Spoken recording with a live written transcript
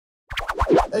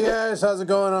Hey guys, how's it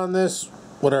going on this,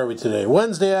 what are we today?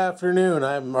 Wednesday afternoon.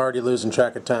 I'm already losing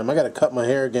track of time. I gotta cut my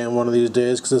hair again one of these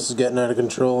days because this is getting out of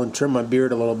control, and trim my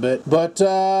beard a little bit. But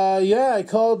yeah, I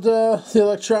called the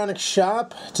electronics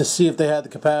shop to see if they had the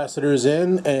capacitors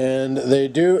in, and they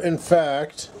do in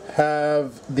fact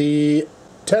have the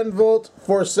 10 volt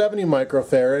 470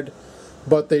 microfarad,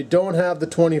 but they don't have the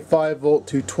 25 volt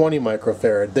 220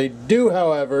 microfarad. They do,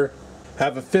 however,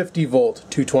 have a 50 volt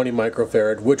 220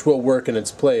 microfarad, which will work in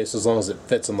its place as long as it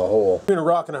fits in the hole. I'm in a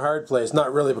rock and a hard place,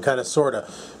 not really, but kind of sorta,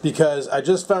 because I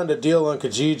just found a deal on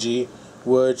Kijiji,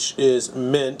 which is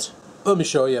mint. Let me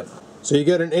show you. So you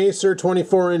get an Acer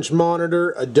 24-inch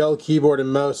monitor, a Dell keyboard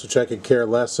and mouse, which I could care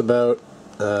less about.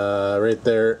 Right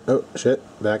there. Oh shit,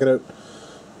 back it up.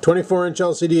 24-inch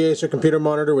LCD Acer computer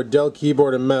monitor with Dell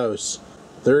keyboard and mouse.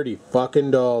 $30 fucking.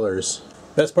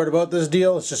 Best part about this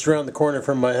deal, it's just around the corner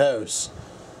from my house.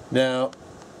 Now,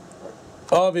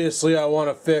 obviously I want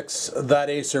to fix that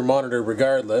Acer monitor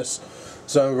regardless.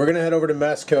 So we're going to head over to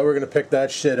Mesco, we're going to pick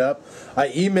that shit up. I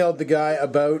emailed the guy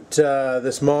about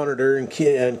this monitor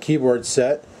and keyboard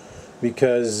set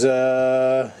because,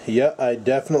 yeah, I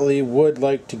definitely would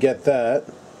like to get that.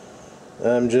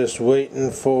 I'm just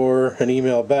waiting for an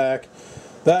email back.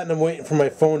 That, and I'm waiting for my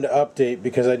phone to update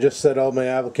because I just set all my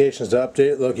applications to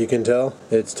update. Look, you can tell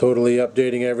it's totally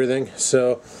updating everything.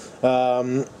 So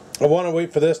I want to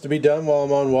wait for this to be done while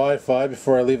I'm on Wi-Fi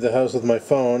before I leave the house with my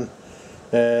phone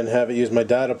and have it use my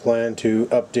data plan to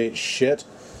update shit.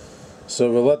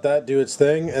 So we'll let that do its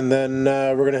thing, and then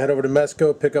we're going to head over to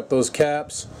Mesco, pick up those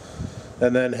caps,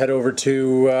 and then head over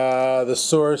to the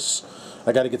source.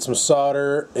 I got to get some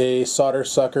solder, a solder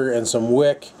sucker, and some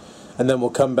wick. And then we'll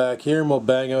come back here and we'll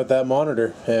bang out that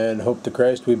monitor and hope to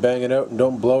Christ we bang it out and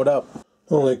don't blow it up.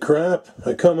 Holy crap,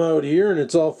 I come out here and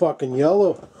it's all fucking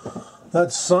yellow.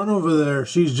 That sun over there,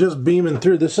 she's just beaming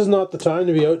through. This is not the time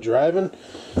to be out driving,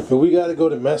 but we got to go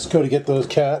to Mesco to get those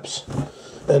caps.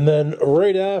 And then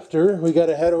right after, we got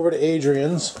to head over to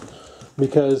Adrian's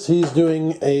because he's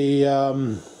doing a, I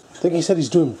think he said he's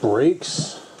doing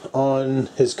brakes on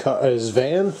his car, his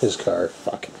car,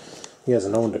 fuck. He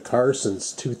hasn't owned a car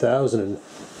since 2000 and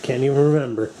can't even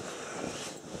remember.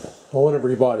 Well, whenever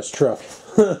he bought his truck.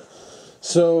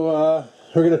 So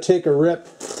we're going to take a rip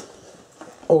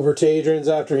over to Adrian's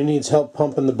after he needs help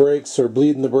pumping the brakes or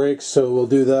bleeding the brakes. So we'll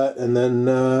do that, and then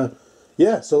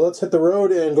yeah, so let's hit the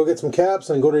road and go get some caps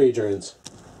and go to Adrian's.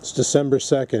 It's December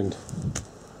 2nd.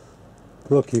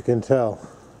 Look, you can tell.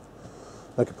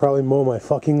 I could probably mow my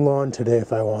fucking lawn today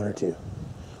if I wanted to.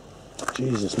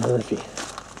 Jesus Murphy.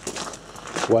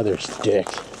 Weather's dick.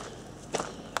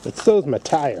 But so's my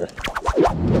tire.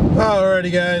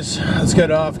 Alrighty guys, let's get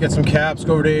off, get some caps,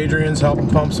 go over to Adrian's, help him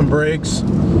pump some brakes,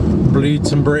 bleed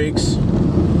some brakes.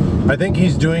 I think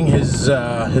he's doing his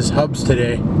hubs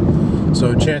today,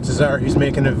 so chances are he's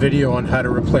making a video on how to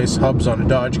replace hubs on a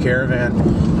Dodge Caravan.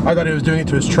 I thought he was doing it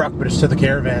to his truck, but it's to the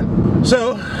Caravan.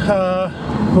 So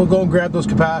we'll go and grab those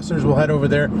capacitors, we'll head over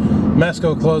there.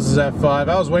 Mesco closes at 5.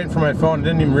 I was waiting for my phone, I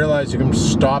didn't even realize you can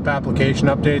stop application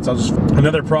updates.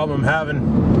 Another problem I'm having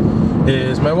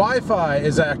is my Wi-Fi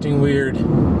is acting weird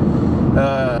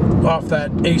off that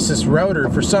Asus router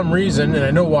for some reason, and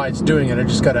I know why it's doing it, I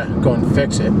just gotta go and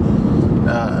fix it.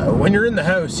 When you're in the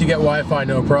house, you get Wi-Fi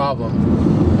no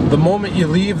problem. The moment you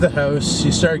leave the house,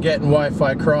 you start getting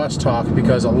Wi-Fi crosstalk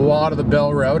because a lot of the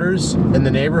Bell routers in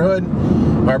the neighborhood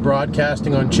are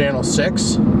broadcasting on channel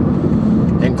 6,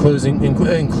 including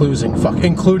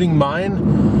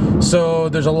mine. So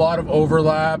there's a lot of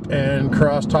overlap and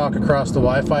crosstalk across the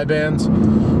Wi-Fi bands.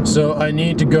 So I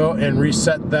need to go and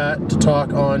reset that to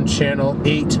talk on channel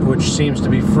 8, which seems to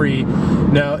be free.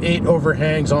 Now 8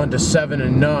 overhangs onto 7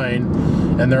 and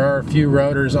 9, and there are a few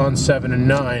routers on 7 and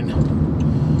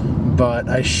 9. But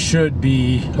I should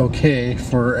be okay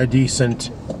for a decent,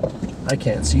 I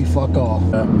can't see fuck all.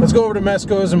 Let's go over to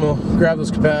Mesco's and we'll grab those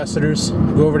capacitors,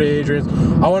 go over to Adrian's.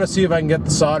 I want to see if I can get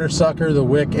the solder sucker, the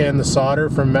wick, and the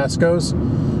solder from Mesco's.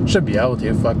 Should be able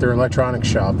to, fuck, they're an electronics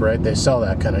shop, right? They sell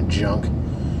that kind of junk.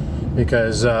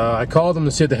 Because I called them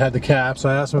to see if they had the caps.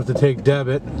 I asked them if to take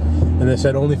debit, and they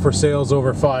said only for sales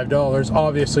over $5.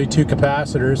 Obviously 2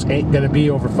 capacitors ain't gonna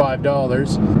be over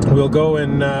 $5. We'll go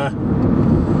and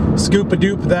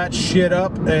scoop-a-doop that shit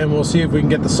up, and we'll see if we can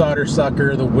get the solder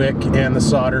sucker, the wick, and the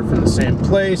solder from the same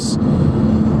place.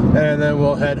 And then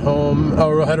we'll head home.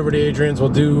 Oh, we'll head over to Adrian's.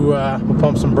 We'll we'll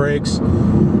pump some brakes,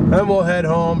 and we'll head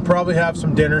home. Probably have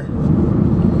some dinner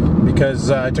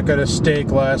because I took out a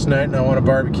steak last night and I want to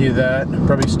barbecue that.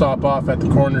 Probably stop off at the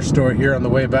corner store here on the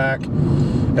way back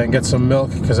and get some milk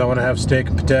because I want to have steak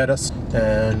and potatoes.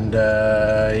 And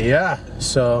yeah,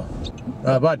 so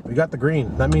But we got the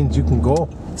green. That means you can go.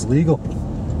 It's legal.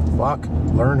 Fuck.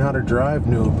 Learn how to drive,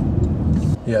 noob.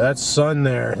 Yeah, that's sun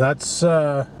there. That's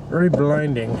very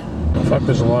blinding. Fuck,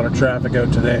 there's a lot of traffic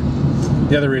out today.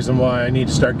 The other reason why I need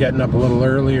to start getting up a little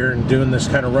earlier and doing this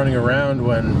kind of running around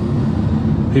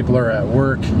when people are at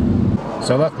work.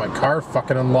 So I left my car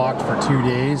fucking unlocked for 2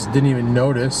 days. Didn't even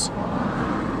notice.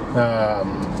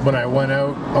 When I went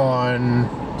out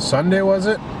on Sunday, was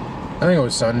it? I think it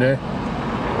was Sunday.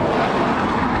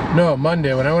 No,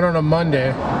 Monday. When I went out on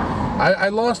Monday, I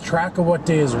lost track of what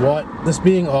day is what. This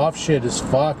being off shit is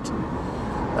fucked.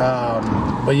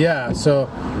 But yeah, so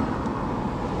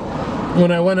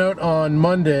when I went out on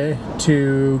Monday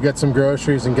to get some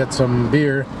groceries and get some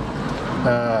beer,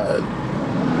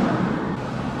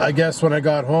 I guess when I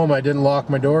got home I didn't lock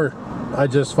my door. I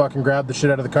just fucking grabbed the shit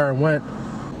out of the car and went.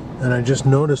 And I just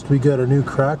noticed we got a new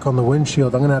crack on the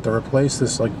windshield. I'm gonna have to replace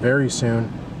this like very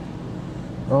soon.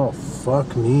 Oh,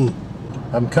 fuck me.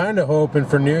 I'm kind of hoping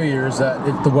for New Year's that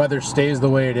if the weather stays the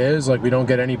way it is, like we don't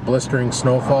get any blistering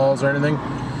snowfalls or anything,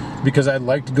 because I'd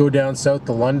like to go down south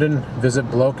to London, visit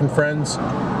Bloke and friends,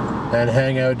 and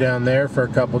hang out down there for a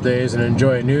couple days and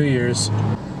enjoy New Year's.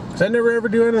 Because I never ever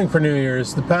do anything for New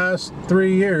Year's. The past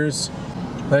 3 years,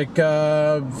 like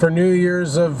for New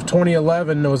Year's of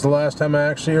 2011 was the last time I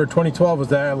actually, or 2012 was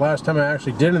the last time I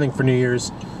actually did anything for New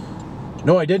Year's.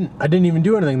 No, I didn't. I didn't even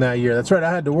do anything that year. That's right, I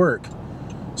had to work.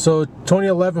 So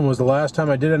 2011 was the last time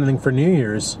I did anything for New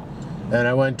Year's. And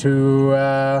I went to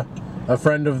a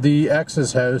friend of the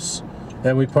ex's house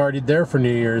and we partied there for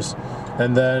New Year's.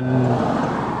 And then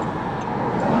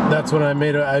that's when I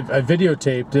made I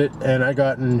videotaped it, and I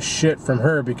got in shit from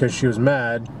her because she was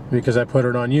mad because I put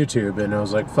it on YouTube, and I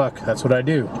was like, fuck, that's what I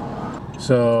do.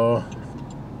 So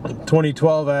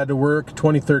 2012 I had to work,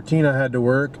 2013 I had to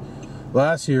work.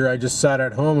 Last year I just sat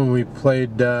at home and we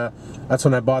played, that's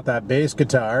when I bought that bass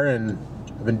guitar, and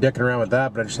I've been dicking around with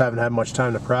that, but I just haven't had much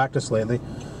time to practice lately.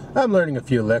 I'm learning a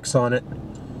few licks on it.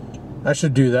 I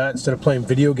should do that instead of playing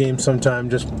video games sometime.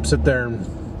 Just sit there and,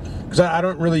 because I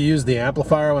don't really use the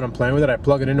amplifier when I'm playing with it. I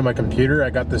plug it into my computer. I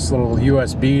got this little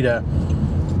USB to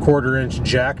 1/4-inch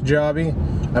jack jobby.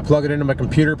 I plug it into my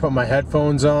computer, put my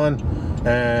headphones on,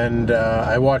 and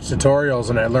I watch tutorials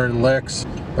and I learn licks,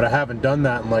 but I haven't done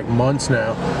that in like months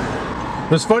now.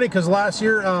 It was funny because last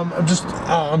year,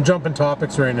 I'm jumping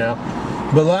topics right now,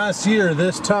 but last year,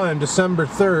 this time, December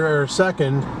 3rd or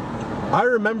 2nd, I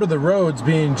remember the roads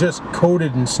being just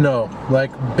coated in snow,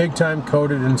 like big time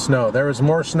coated in snow. There was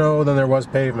more snow than there was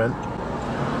pavement,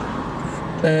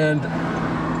 and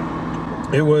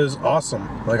it was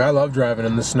awesome. Like, I love driving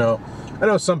in the snow. I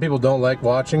know some people don't like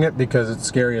watching it because it's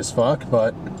scary as fuck,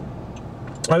 but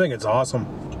I think it's awesome.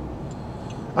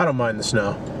 I don't mind the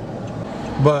snow.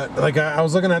 But like, I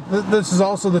was looking at, this is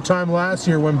also the time last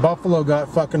year when Buffalo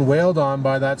got fucking wailed on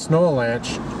by that snow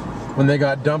avalanche, when they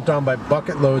got dumped on by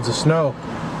bucket loads of snow.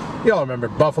 Y'all remember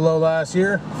Buffalo last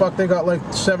year? Fuck, they got like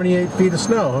 78 feet of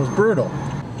snow. It was brutal.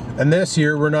 And this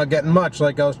year we're not getting much.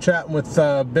 Like, I was chatting with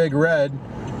Big Red.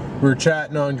 We were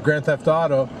chatting on Grand Theft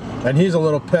Auto, and he's a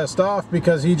little pissed off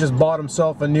because he just bought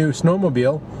himself a new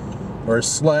snowmobile, or a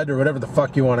sled, or whatever the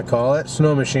fuck you want to call it,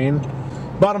 snow machine.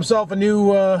 Bought himself a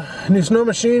new snow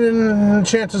machine, and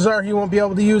chances are he won't be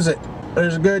able to use it.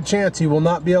 There's a good chance he will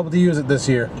not be able to use it this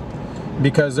year,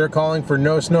 because they're calling for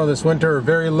no snow this winter, or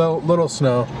very little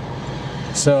snow.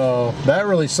 So that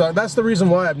really sucks. That's the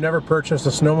reason why I've never purchased a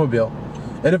snowmobile.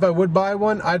 And if I would buy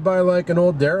one, I'd buy like an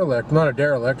old derelict. Not a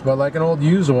derelict, but like an old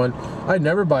used one. I'd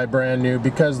never buy brand new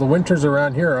because the winters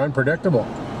around here are unpredictable.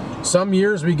 Some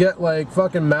years we get like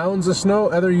fucking mounds of snow,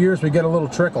 other years we get a little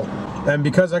trickle. And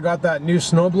because I got that new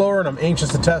snowblower and I'm anxious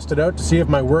to test it out to see if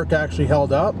my work actually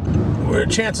held up,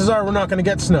 chances are we're not going to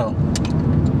get snow.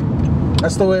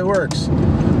 That's the way it works.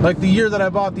 Like the year that I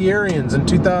bought the Ariens in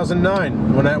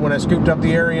 2009, when I scooped up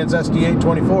the Ariens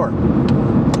SD824.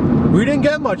 We didn't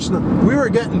get much snow. We were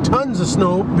getting tons of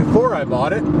snow before I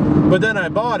bought it, but then I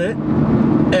bought it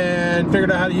and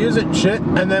figured out how to use it and shit,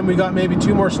 and then we got maybe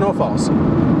 2 more snowfalls.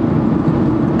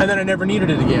 And then I never needed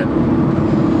it again.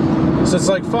 So it's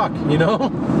like, fuck, you know?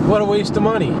 What a waste of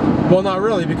money. Well, not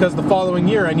really, because the following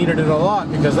year I needed it a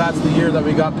lot, because that's the year that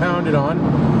we got pounded on.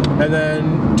 And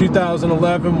then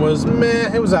 2011 was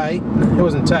meh, it was aight. It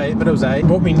wasn't tight, but it was aight.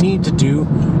 What we need to do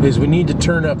is we need to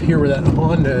turn up here where that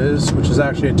Honda is, which is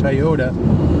actually a Toyota.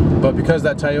 But because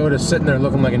that Toyota is sitting there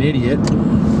looking like an idiot,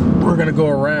 we're gonna go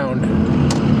around.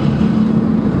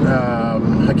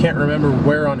 I can't remember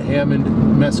where on Hammond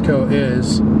Mesco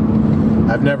is.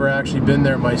 I've never actually been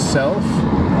there myself,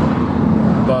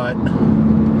 but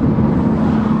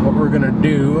what we're gonna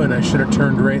do, and I should have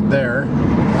turned right there,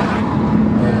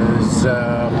 is is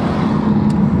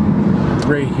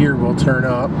right here will turn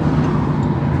up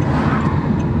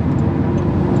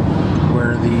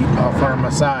where the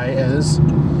Alfarmasai is.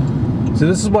 So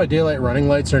this is why daylight running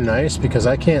lights are nice, because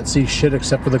I can't see shit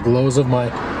except for the glows of my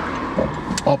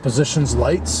opposition's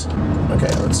lights.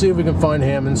 Okay, let's see if we can find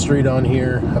Hammond Street on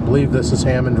here. I believe this is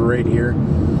Hammond right here.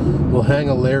 We'll hang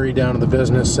a Larry down in the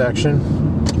business section.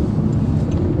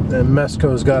 And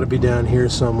Mesco's got to be down here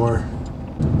somewhere.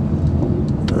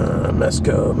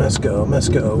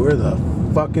 Mesco. Where the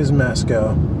fuck is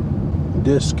Mesco?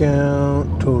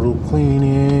 Discount, total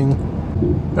cleaning.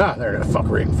 Ah, there it is. Fuck,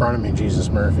 right in front of me, Jesus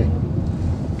Murphy.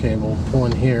 Okay, we'll pull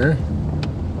in here.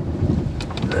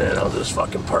 And I'll just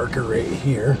fucking park her right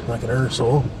here, like an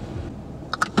arsehole.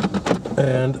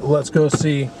 And let's go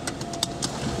see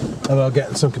about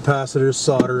getting some capacitors,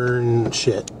 solder, and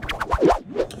shit.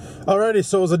 Alrighty,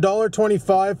 so it was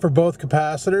 $1.25 for both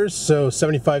capacitors, so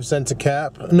 75 cents a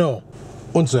cap. No,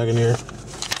 1 second here.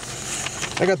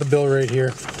 I got the bill right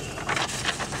here.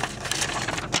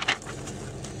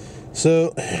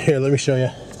 So, here, let me show you.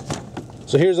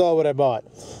 So here's all what I bought.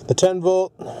 The 10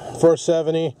 volt,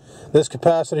 470. This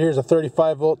capacitor here is a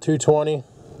 35 volt, 220.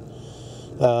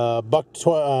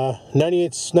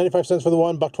 95 cents for the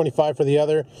one, $1.25 for the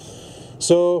other.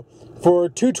 So for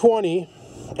 220,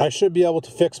 I should be able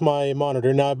to fix my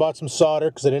monitor. Now I bought some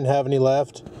solder because I didn't have any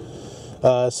left.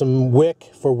 Some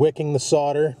wick for wicking the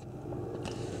solder.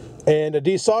 And a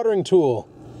desoldering tool.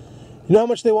 You know how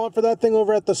much they want for that thing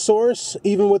over at the source?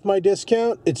 Even with my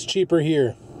discount, it's cheaper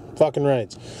here. Fucking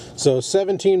right. So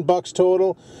 17 bucks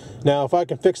total. Now if I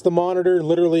can fix the monitor,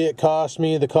 literally it cost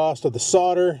me the cost of the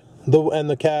solder and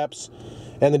the caps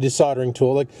and the desoldering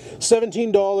tool. Like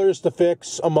 $17 to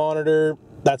fix a monitor,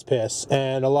 that's piss.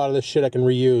 And a lot of this shit I can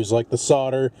reuse, like the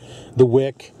solder, the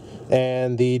wick,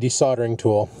 and the desoldering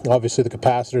tool. Obviously the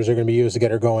capacitors are going to be used to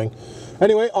get her going.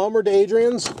 Anyway, onward to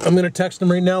Adrian's. I'm going to text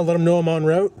him right now, let him know I'm en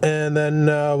route, and then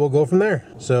we'll go from there.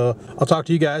 So I'll talk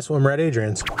to you guys when we're at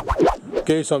Adrian's.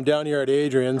 Okay, so I'm down here at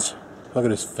Adrian's. Look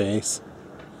at his face.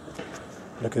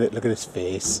 Look at it, look at his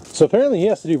face. So apparently he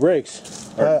has to do brakes.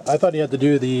 I thought he had to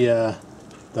do the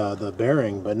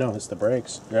bearing, but no, it's the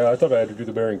brakes. Yeah, I thought I had to do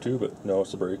the bearing too, but no,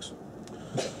 it's the brakes.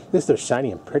 At least they're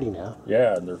shiny and pretty now.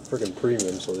 Yeah, and they're freaking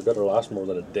premium, so they better last more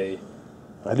than a day.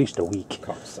 At least a week.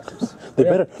 Cocksuckers.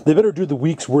 They better do the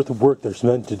week's worth of work they're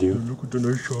meant to do. Look at the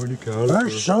nice shiny caliper.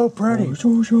 They're so pretty. Oh,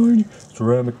 so shiny.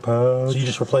 Ceramic pads. So you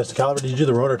just replaced the caliper? Did you do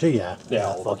the rotor too? Yeah.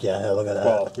 Yeah. Fuck yeah, look at that.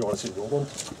 Well, you want to see the old one?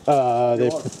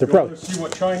 They're probably. Want to see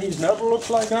what Chinese never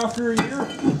looks like after a year?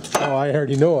 Oh, I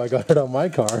already know. I got it on my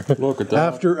car. Look at that.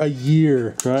 After a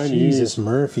year. Chinese. Jesus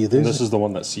Murphy. This is the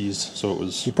one that seized, so it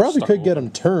was. You probably could get them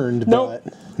turned, nope.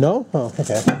 but no. Oh,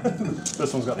 okay.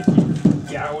 This one's got a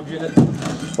gouge in it.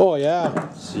 Oh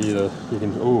yeah. See you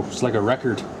can. Oh, it's like a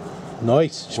record.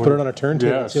 Nice. Just put it on a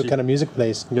turntable and see what kind of music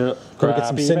plays. Yeah. Go get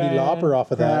some Cyndi Lauper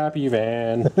off of that. Crappy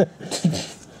van.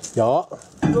 Yeah.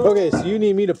 Okay, so you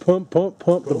need me to pump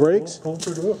the brakes? Pump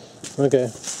it up. Okay.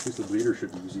 At least the bleeder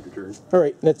should be easy to turn.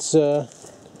 Alright, let's okay.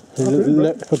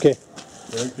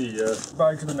 Like the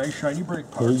back to the nice shiny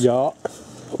brake parts. Yeah.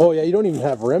 Oh yeah, you don't even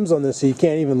have rims on this, so you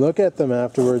can't even look at them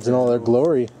afterwards in all their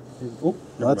glory. Oh,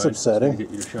 that's upsetting. I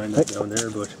get you to shine that down there,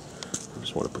 but I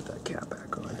just want to put that cap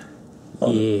back on.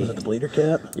 Oh, yeah. Is that the bleeder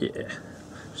cap? Yeah.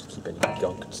 Just keep any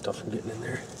gunk and stuff from getting in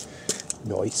there.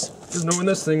 Nice. Because knowing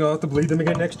this thing, I'll have to bleed them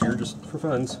again next year just for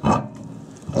fun.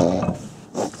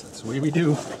 That's the way we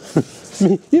do.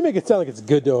 You make it sound like it's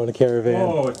good to own a caravan.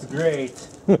 Oh, it's great.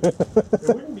 It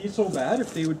wouldn't be so bad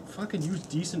if they would fucking use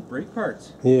decent brake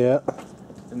parts. Yeah.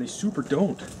 And they super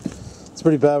don't. It's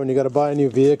pretty bad when you got to buy a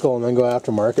new vehicle and then go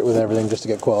aftermarket with everything just to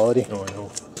get quality. Oh, I know.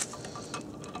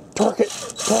 Torque it!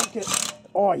 Torque it!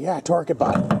 Oh yeah, torque it,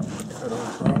 bud.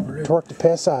 Torque the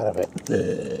piss out of it.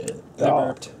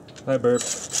 I burped.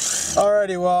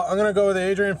 Alrighty, well, I'm gonna go with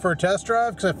Adrian for a test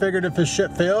drive because I figured if his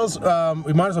shit fails,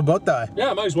 we might as well both die.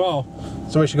 Yeah, might as well.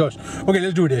 So way she goes. Okay,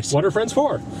 let's do this. What are friends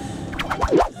for?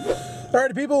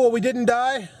 Alright people, well we didn't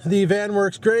die. The van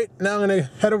works great. Now I'm gonna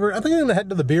head over, I think I'm gonna head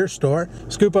to the beer store,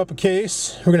 scoop up a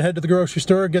case. We're gonna head to the grocery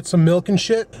store, get some milk and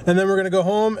shit. And then we're gonna go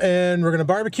home and we're gonna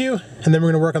barbecue. And then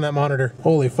we're gonna work on that monitor.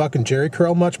 Holy fucking Jerry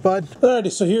curl much, bud.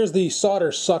 Alrighty, so here's the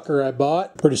solder sucker I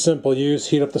bought. Pretty simple use.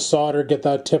 Heat up the solder, get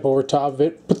that tip over top of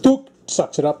it.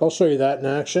 Sucks it up. I'll show you that in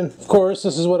action. Of course,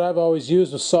 this is what I've always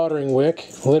used with soldering wick.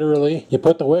 Literally, you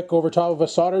put the wick over top of a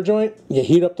solder joint, you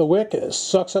heat up the wick, it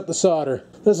sucks up the solder.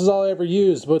 This is all I ever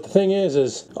used, but the thing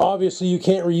is obviously you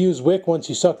can't reuse wick once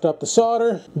you sucked up the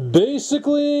solder.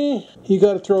 Basically, you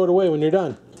gotta throw it away when you're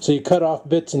done. So you cut off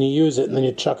bits and you use it and then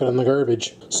you chuck it in the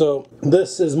garbage. So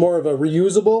this is more of a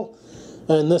reusable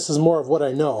and this is more of what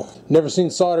I know. Never seen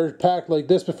solder packed like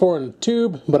this before in a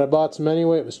tube, but I bought some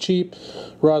anyway. It was cheap.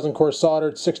 Rosin core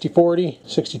soldered 60-40,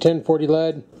 60-10, 40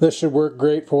 lead. This should work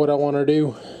great for what I want to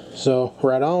do. So,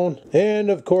 right on. And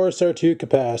of course our two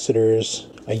capacitors.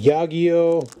 A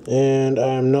Yagio, and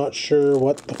I'm not sure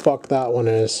what the fuck that one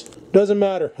is. Doesn't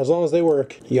matter, as long as they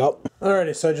work. Yup.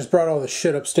 Alrighty, so I just brought all the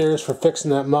shit upstairs for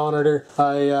fixing that monitor.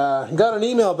 I got an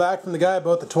email back from the guy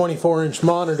about the 24-inch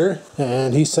monitor,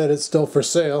 and he said it's still for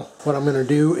sale. What I'm going to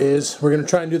do is, we're going to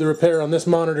try and do the repair on this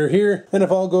monitor here, and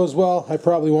if all goes well, I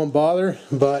probably won't bother,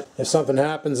 but if something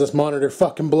happens, this monitor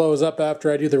fucking blows up after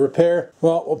I do the repair,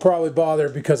 well, we'll probably bother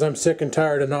because I'm sick and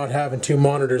tired of not having two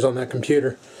monitors on that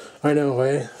computer. I know,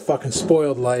 eh? Fucking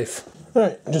spoiled life.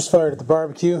 Alright, just fired at the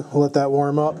barbecue. We'll let that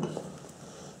warm up.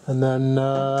 And then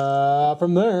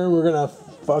from there, we're gonna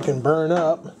fucking burn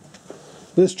up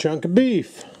this chunk of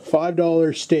beef.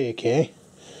 $5 steak, eh?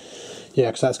 Yeah,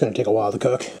 because that's gonna take a while to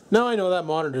cook. Now I know that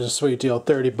monitor's a sweet deal,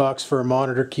 30 bucks for a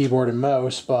monitor, keyboard, and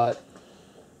mouse, but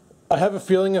I have a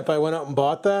feeling if I went out and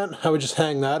bought that, I would just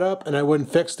hang that up and I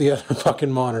wouldn't fix the other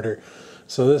fucking monitor.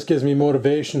 So this gives me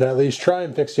motivation to at least try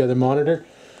and fix the other monitor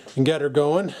and get her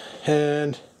going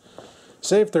and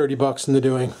save 30 bucks in the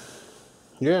doing.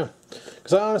 Yeah,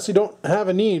 because I honestly don't have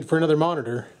a need for another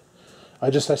monitor. I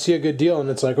see a good deal and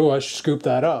it's like, oh, I should scoop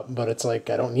that up, but it's like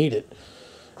I don't need it,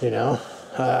 you know.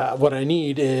 What I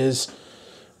need is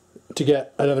to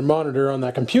get another monitor on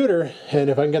that computer, and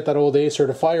if I can get that old Acer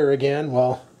to fire again,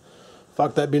 well,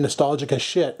 fuck, that'd be nostalgic as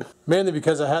shit. Mainly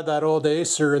because I had that old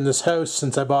Acer in this house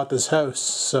since I bought this house,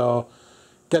 so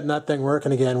getting that thing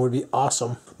working again would be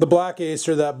awesome. The black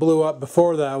Acer that blew up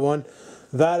before that one,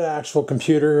 that actual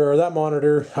computer, or that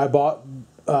monitor, I bought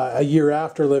a year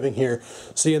after living here.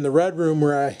 See, in the red room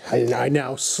where I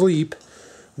now sleep,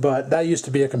 but that used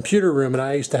to be a computer room, and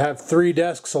I used to have 3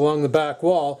 desks along the back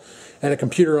wall, and a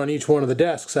computer on each one of the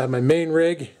desks. I had my main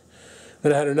rig,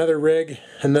 then I had another rig,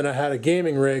 and then I had a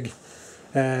gaming rig.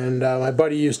 And my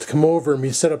buddy used to come over and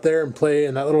we'd sit up there and play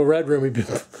in that little red room. We'd be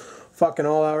fucking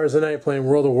all hours of the night playing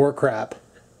World of Warcraft.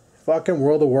 Fucking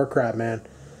World of Warcraft, man.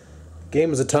 Game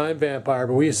was a time vampire,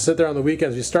 but we used to sit there on the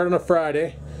weekends. We'd start on a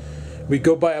Friday. We'd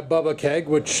go buy a Bubba keg,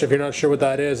 which, if you're not sure what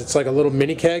that is, it's like a little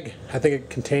mini keg. I think it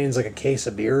contains like a case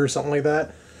of beer or something like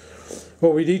that.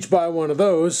 Well, we'd each buy one of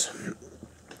those,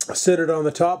 sit it on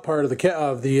the top part of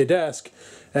the desk,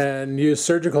 and use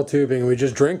surgical tubing, and we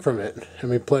just drink from it. And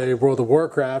we play World of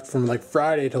Warcraft from like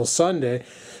Friday till Sunday,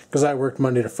 because I worked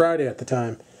Monday to Friday at the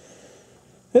time.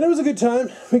 And it was a good time.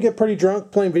 We get pretty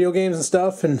drunk playing video games and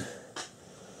stuff, and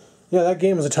yeah, that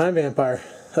game was a time vampire.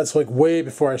 That's like way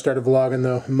before I started vlogging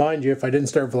though. Mind you, if I didn't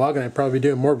start vlogging, I'd probably be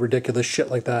doing more ridiculous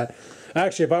shit like that.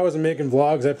 Actually, if I wasn't making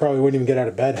vlogs, I probably wouldn't even get out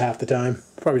of bed half the time.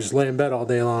 Probably just lay in bed all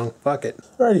day long. Fuck it.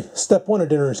 Alrighty, step 1 of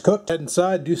dinner is cooked. Head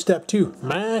inside, do step 2.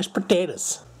 Mashed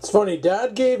potatoes. It's funny,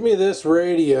 Dad gave me this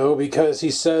radio because he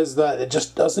says that it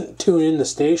just doesn't tune in the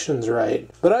stations right.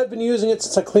 But I've been using it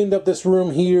since I cleaned up this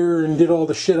room here and did all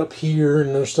the shit up here,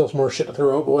 and there's still some more shit to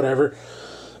throw out, but whatever.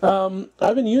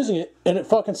 I've been using it, and it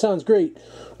fucking sounds great.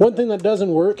 One thing that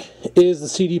doesn't work is the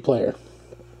CD player.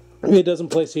 It doesn't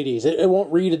play CDs. It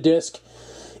won't read a disc.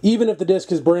 Even if the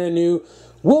disc is brand new,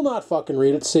 will not fucking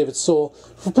read it to save its soul.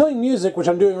 For playing music, which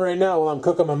I'm doing right now while I'm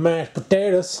cooking my mashed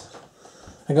potatoes,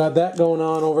 I got that going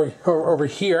on over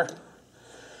here.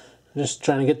 Just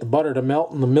trying to get the butter to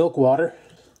melt in the milk water.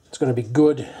 It's going to be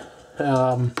good.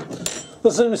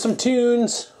 Listening to some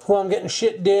tunes while I'm getting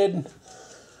shit did.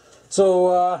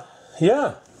 So,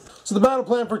 yeah. So the battle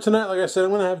plan for tonight, like I said, I'm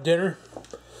going to have dinner.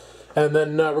 And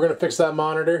then we're going to fix that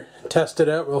monitor, test it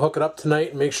out. We'll hook it up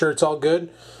tonight and make sure it's all good.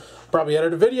 Probably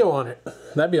edit a video on it.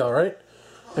 That'd be alright.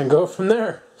 And go from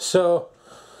there. So,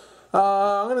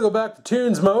 I'm going to go back to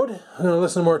tunes mode. I'm going to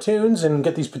listen to more tunes and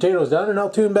get these potatoes done, and I'll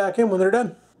tune back in when they're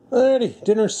done. Alrighty,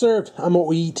 dinner's served. I'm going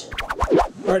to eat.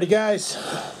 Alrighty guys,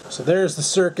 so there's the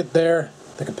circuit there.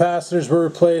 The capacitors we're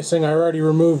replacing, I already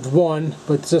removed one,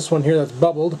 but it's this one here that's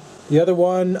bubbled. The other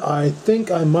one, I think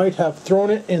I might have thrown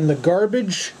it in the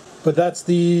garbage, but that's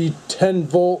the 10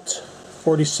 volt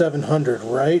 4700,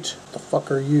 right? The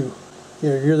fuck are you?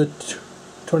 Yeah, you're the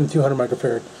 2200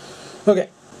 microfarad. Okay,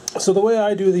 so the way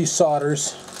I do these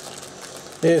solders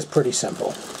is pretty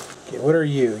simple. Okay, what are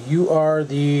you? You are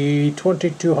the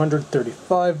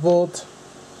 2235 volt.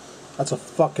 That's a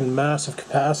fucking massive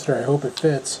capacitor. I hope it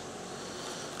fits.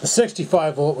 The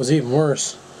 65 volt was even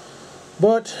worse.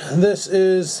 But this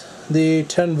is the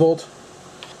 10 volt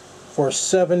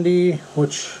 470,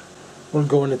 which will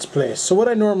go in its place. So what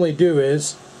I normally do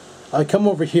is, I come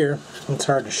over here. It's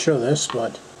hard to show this,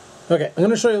 but okay, I'm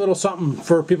going to show you a little something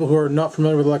for people who are not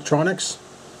familiar with electronics.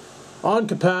 on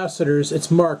capacitors, it's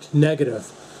marked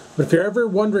negative. But if you're ever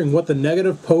wondering what the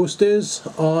negative post is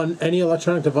on any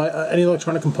electronic device, any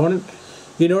electronic component,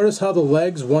 you notice how the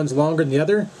legs, one's longer than the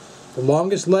other. The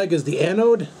longest leg is the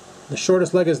anode, the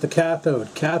shortest leg is the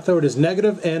cathode. Cathode is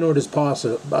negative, anode is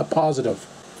positive.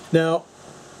 Now,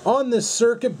 on this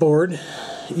circuit board,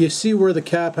 you see where the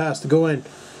cap has to go in.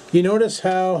 You notice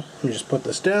how, let me just put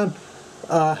this down,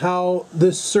 how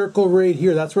this circle right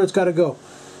here, that's where it's got to go.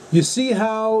 You see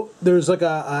how there's like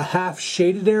a half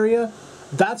shaded area?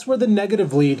 That's where the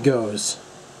negative lead goes.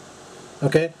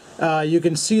 Okay, you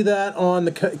can see that on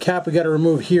the cap we got to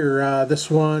remove here. This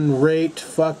one right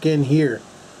fucking here.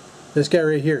 This guy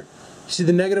right here. You see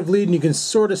the negative lead, and you can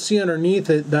sort of see underneath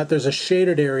it that there's a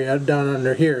shaded area down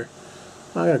under here.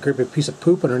 I got a creepy piece of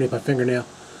poop underneath my fingernail.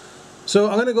 So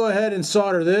I'm going to go ahead and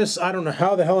solder this. I don't know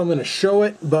how the hell I'm going to show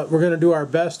it, but we're going to do our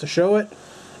best to show it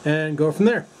and go from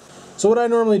there. So what I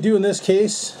normally do in this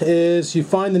case is you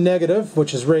find the negative,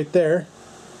 which is right there,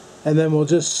 and then we'll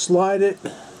just slide it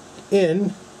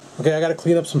in. Okay, I got to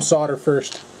clean up some solder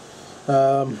first.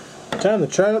 Time to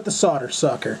try out the solder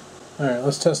sucker. Alright,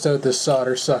 let's test out this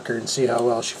solder sucker and see how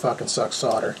well she fucking sucks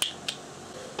solder.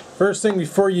 First thing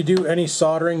before you do any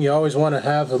soldering, you always want to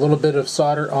have a little bit of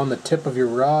solder on the tip of your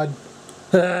rod.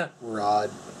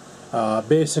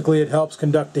 Basically it helps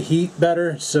conduct the heat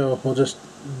better, so we'll just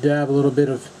dab a little bit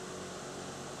of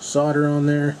solder on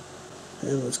there.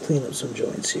 And let's clean up some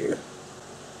joints here.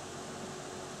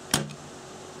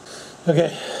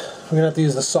 Okay, we're going to have to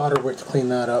use the solder wick to clean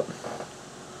that up,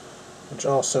 which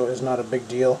also is not a big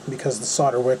deal because the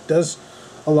solder wick does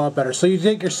a lot better. So you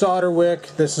take your solder wick,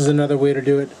 this is another way to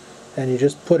do it, and you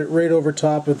just put it right over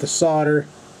top of the solder.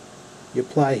 You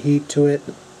apply heat to it,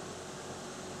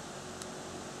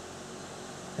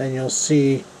 and you'll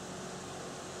see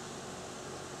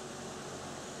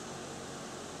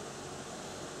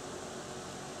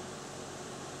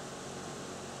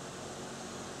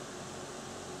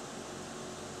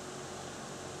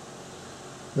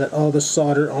that all the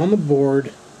solder on the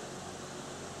board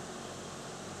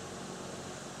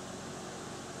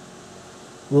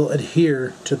will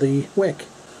adhere to the wick.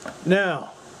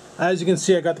 Now, as you can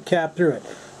see, I got the cap through it.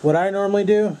 What I normally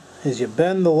do is you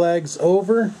bend the legs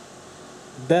over,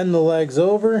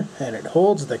 and it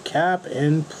holds the cap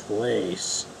in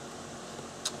place.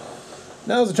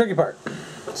 Now's the tricky part,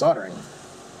 soldering.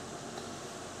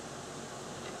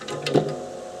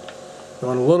 You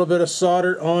want a little bit of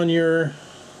solder on your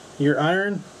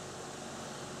iron,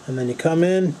 and then you come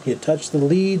in, you touch the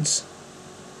leads.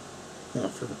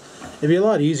 It'd be a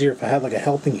lot easier if I had like a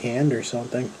helping hand or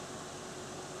something.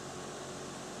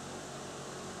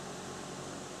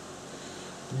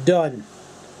 Done.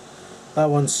 That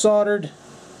one's soldered.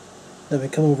 Then we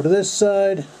come over to this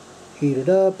side, heat it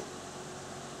up,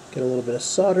 get a little bit of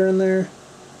solder in there.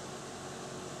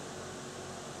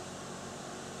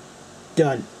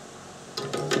 Done.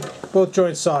 Both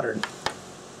joints soldered.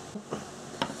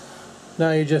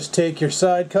 Now you just take your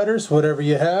side cutters, whatever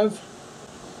you have.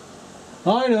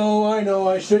 I know,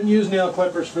 I shouldn't use nail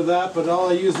clippers for that, but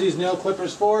all I use these nail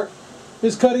clippers for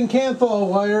is cutting Kanthal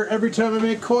wire every time I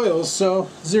make coils, so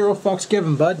 0 fucks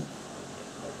given, bud.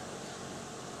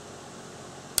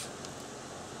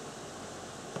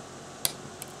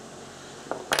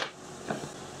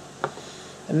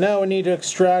 And now we need to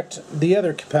extract the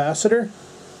other capacitor.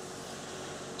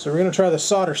 So we're going to try the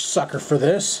solder sucker for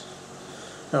this.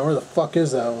 Now where the fuck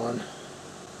is that one?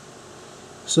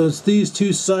 So it's these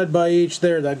two side by each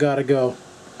there that gotta go,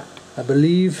 I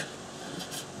believe.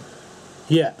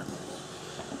 Yeah.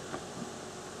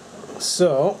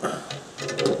 So,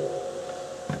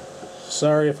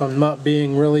 sorry if I'm not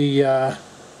being really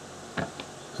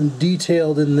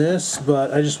detailed in this,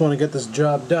 but I just want to get this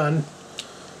job done,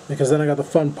 because then I got the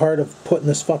fun part of putting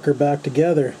this fucker back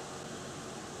together.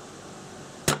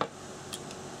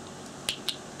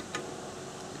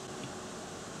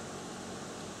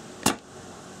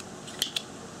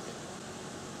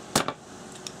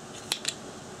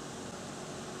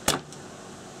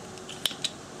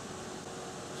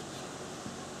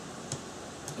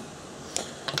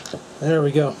 There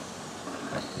we go.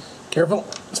 Careful,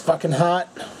 it's fucking hot.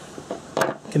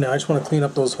 Okay, now I just want to clean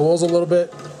up those holes a little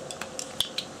bit.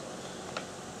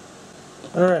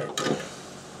 Alright.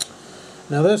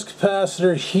 Now this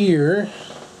capacitor here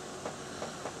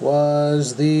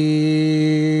was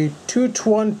the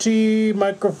 220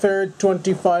 microfarad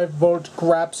 25 volt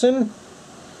Grapson,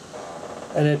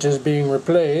 and it is being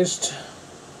replaced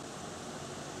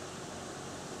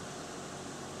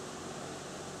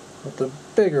with the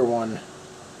bigger one.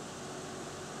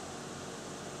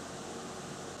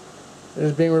 It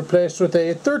is being replaced with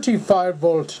a 35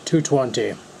 volt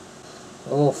 220.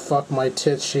 Oh fuck my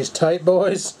tits, she's tight,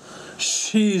 boys.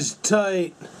 She's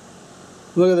tight.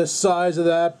 Look at the size of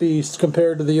that beast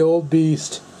compared to the old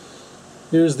beast.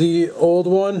 Here's the old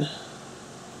one.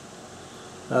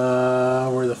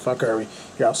 Where the fuck are we?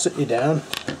 Here, I'll sit you down.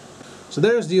 So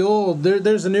there's the old,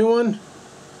 there's the new one.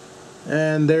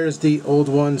 And there's the old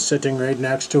one sitting right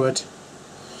next to it.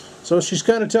 So she's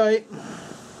kind of tight.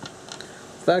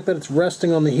 The fact that it's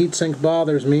resting on the heatsink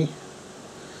bothers me.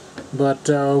 But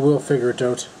we'll figure it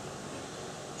out.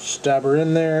 Stab her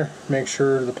in there, make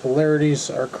sure the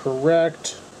polarities are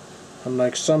correct.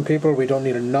 Unlike some people, we don't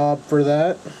need a knob for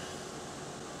that.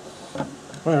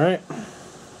 Alright.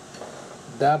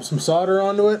 Dab some solder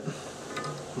onto it.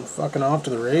 I'm fucking off to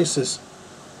the races.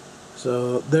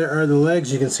 So there are the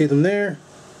legs, you can see them there.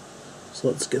 So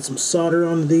let's get some solder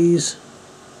onto these.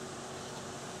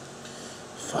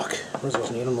 Fuck, where's those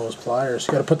needle nose pliers?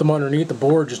 You gotta put them underneath the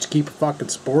board just to keep it fucking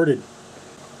sported.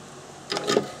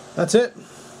 That's it.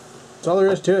 That's all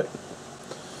there is to it.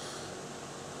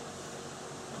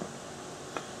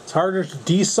 It's harder to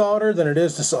desolder than it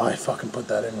is to solder. I fucking put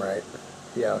that in right.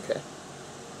 Yeah, okay.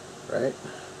 Right?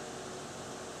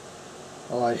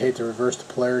 Oh, I'd hate to reverse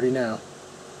the polarity now.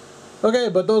 Okay,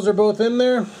 but those are both in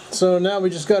there. So now we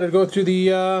just gotta go through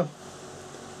the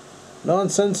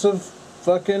nonsense of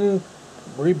fucking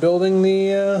rebuilding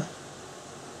the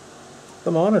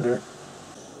monitor.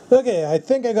 Okay, I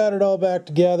think I got it all back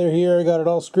together here. I got it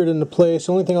all screwed into place.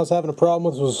 The only thing I was having a problem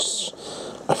with was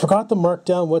I forgot to mark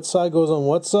down what side goes on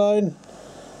what side.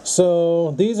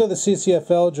 So these are the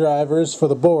CCFL drivers for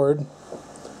the board.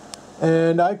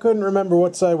 And I couldn't remember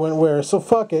what side went where, so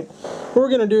fuck it. What we're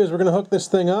going to do is we're going to hook this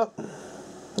thing up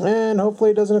and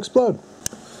hopefully it doesn't explode.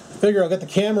 I figure I'll get the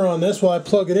camera on this while I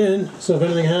plug it in, so if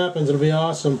anything happens it'll be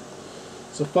awesome.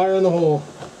 So fire in the hole.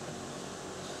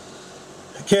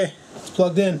 Okay. It's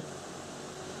plugged in.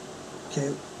 Okay,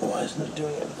 why isn't it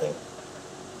doing anything?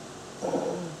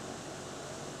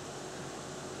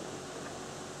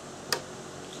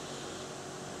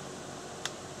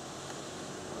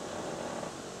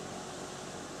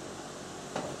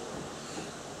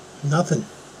 Nothing.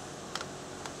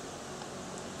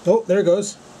 Oh, there it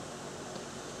goes.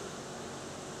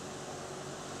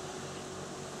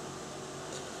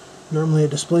 Normally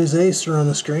it displays Acer on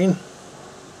the screen.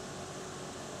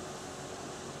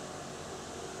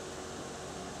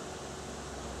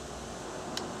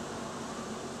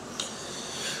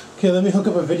 Okay, let me hook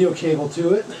up a video cable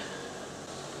to it.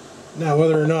 Now,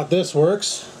 whether or not this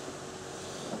works,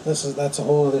 that's a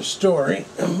whole other story.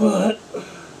 But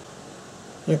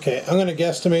okay, I'm gonna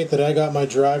guesstimate that I got my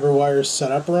driver wires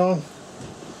set up wrong.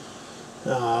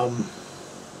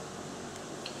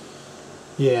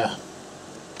 Yeah.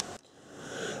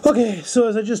 Okay, so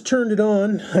as I just turned it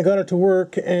on, I got it to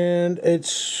work, and it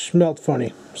smelled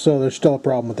funny. So there's still a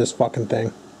problem with this fucking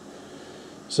thing.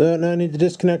 So now I need to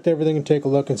disconnect everything and take a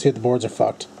look and see if the boards are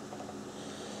fucked.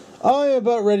 I am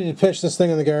about ready to pitch this thing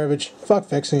in the garbage. Fuck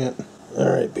fixing it.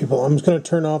 Alright people, I'm just going to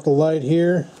turn off the light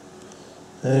here.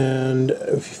 And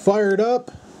if you fire it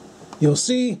up, you'll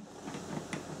see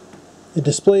it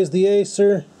displays the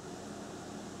Acer.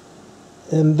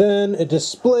 And then it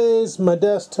displays my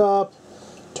desktop.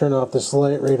 Turn off this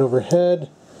light right overhead.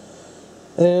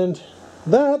 And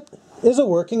that is a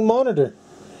working monitor.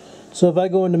 So if I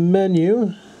go into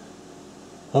menu,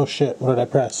 oh shit, what did I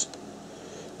press?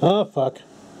 Oh fuck.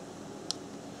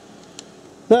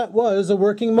 That was a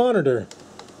working monitor.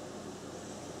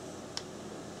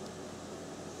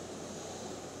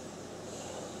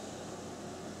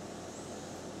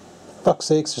 Fuck's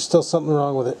sakes, there's still something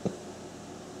wrong with it.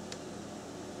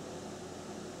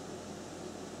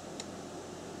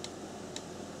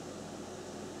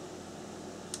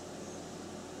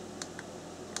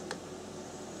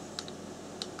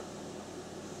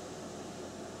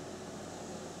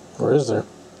 Or is there?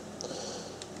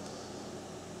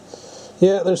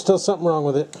 Yeah, there's still something wrong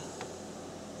with it.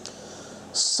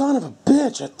 Son of a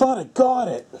bitch, I thought I got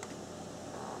it.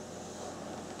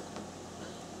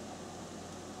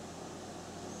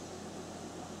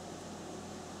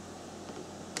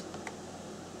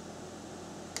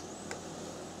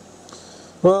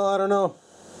 Well, I don't know.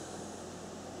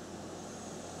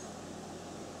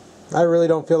 I really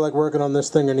don't feel like working on this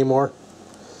thing anymore.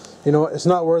 You know, it's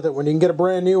not worth it. When you can get a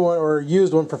brand new one or a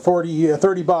used one for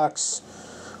 30 bucks,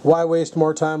 why waste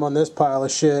more time on this pile of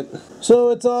shit?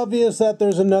 So it's obvious that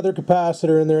there's another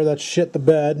capacitor in there that shit the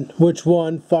bed. Which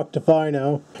one? Fucked if I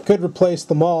know. Could replace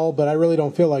them all, but I really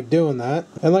don't feel like doing that.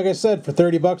 And like I said, for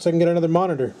 30 bucks I can get another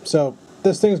monitor. So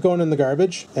this thing's going in the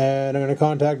garbage, and I'm going to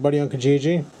contact buddy on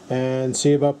Kijiji and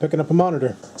see about picking up a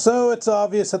monitor. So it's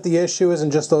obvious that the issue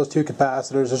isn't just those two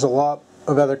capacitors. There's a lot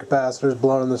of other capacitors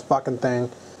blown in this fucking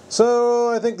thing. So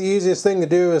I think the easiest thing to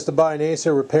do is to buy an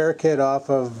Acer repair kit off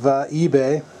of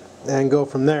eBay and go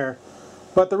from there.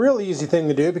 But the real easy thing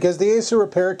to do, because the Acer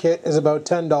repair kit is about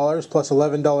 $10 plus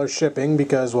 $11 shipping,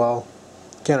 because, well,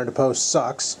 Canada Post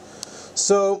sucks.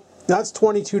 So that's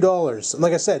 $22. And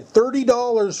like I said,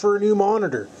 $30 for a new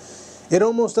monitor. It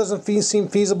almost doesn't seem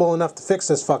feasible enough to fix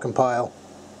this fucking pile.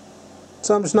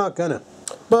 So I'm just not gonna.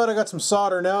 But I got some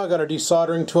solder now. I got a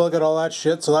desoldering tool. I got all that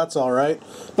shit, so that's alright.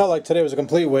 Not like today was a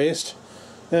complete waste.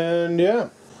 And yeah,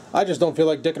 I just don't feel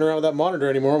like dicking around with that monitor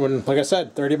anymore when, like I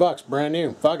said, 30 bucks, brand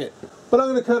new. Fuck it. But I'm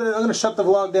gonna cut it. I'm gonna shut the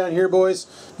vlog down here, boys,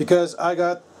 because I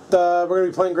got. We're gonna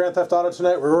be playing Grand Theft Auto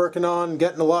tonight. We're working on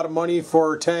getting a lot of money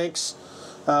for tanks.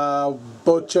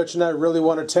 Both Church and I really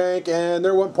want a tank, and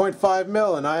they're 1.5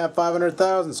 mil, and I have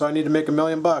 500,000, so I need to make $1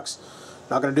 million. Not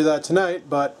gonna do that tonight,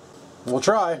 but we'll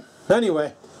try.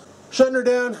 Anyway, shutting her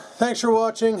down. Thanks for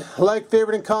watching. Like,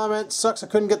 favorite, and comment. Sucks I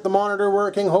couldn't get the monitor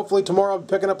working. Hopefully tomorrow I'll be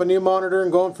picking up a new monitor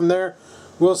and going from there.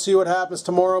 We'll see what happens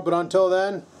tomorrow, but until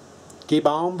then, keep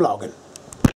on vlogging.